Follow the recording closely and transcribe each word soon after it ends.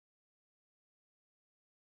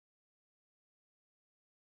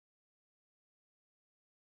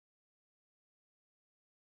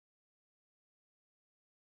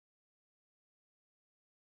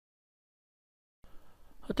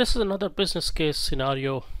This is another business case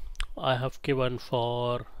scenario I have given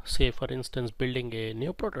for, say, for instance, building a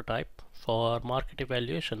new prototype for market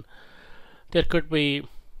evaluation. There could be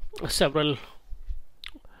several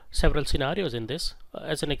scenarios in this.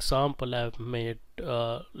 As an example, I've made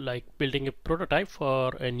like building a prototype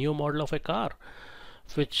for a new model of a car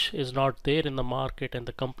which is not there in the market, and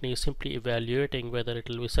the company is simply evaluating whether it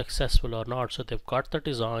will be successful or not. So they've got the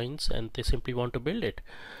designs and they simply want to build it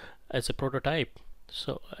as a prototype.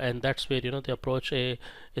 So, and that's where they approach a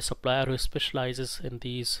supplier who specializes in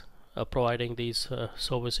these providing these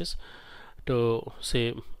services to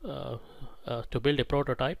say to build a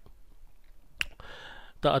prototype.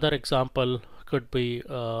 The other example could be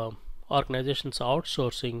organizations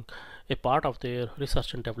outsourcing a part of their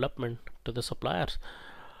research and development to the suppliers.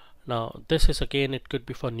 Now this is again, it could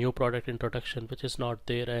be for new product introduction which is not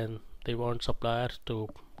there, and they want suppliers to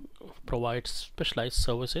provide specialized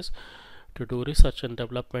services to do research and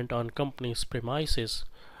development on company's premises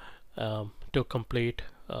to complete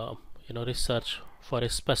research for a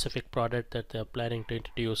specific product that they are planning to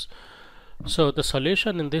introduce. So the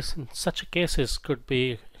solution in such cases could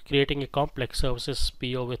be creating a complex services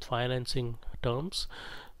PO with financing terms.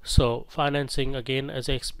 So financing, again, as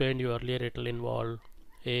I explained you earlier, it will involve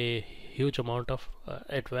a huge amount of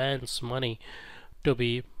advance money to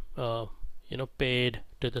be paid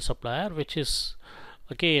to the supplier, which is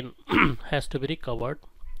again has to be recovered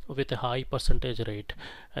with a high percentage rate,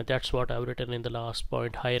 and that's what I've written in the last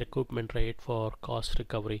point: high recoupment rate for cost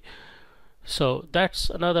recovery. So that's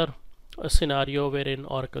another scenario wherein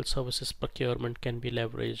Oracle Services Procurement can be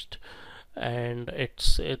leveraged, and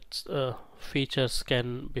its features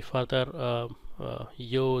can be further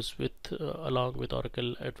used with along with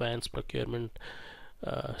Oracle Advanced Procurement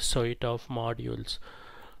suite of modules.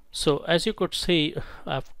 So as you could see,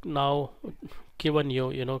 I've now given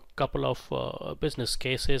you couple of business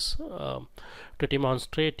cases to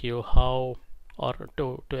demonstrate you how, or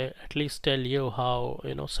to at least tell you how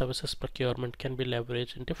services procurement can be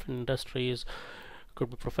leveraged in different industries. Could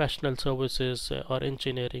be professional services or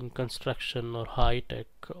engineering, construction, or high tech,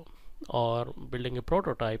 or building a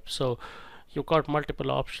prototype. So you've got multiple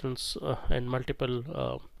options and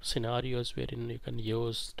multiple scenarios wherein you can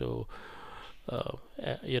use to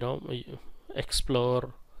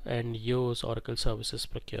explore and use Oracle Services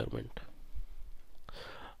Procurement.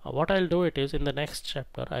 What I'll do it is, in the next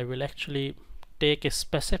chapter I will actually take a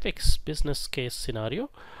specific business case scenario,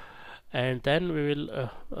 and then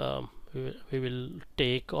we will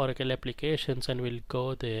take Oracle applications and we'll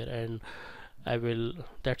go there, and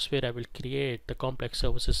that's where I will create the complex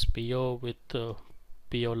services PO with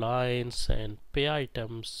PO lines and pay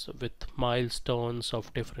items with milestones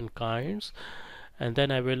of different kinds, and then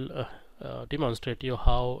I will demonstrate you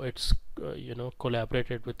how it's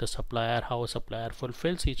collaborated with the supplier, how a supplier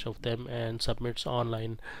fulfills each of them and submits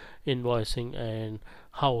online invoicing, and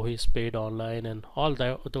how he's paid online, and all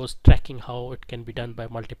those tracking, how it can be done by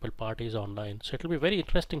multiple parties online. So it will be a very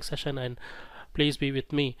interesting session, and please be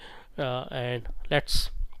with me and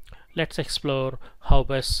let's explore how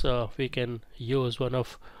best we can use one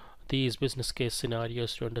of these business case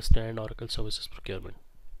scenarios to understand Oracle Services Procurement.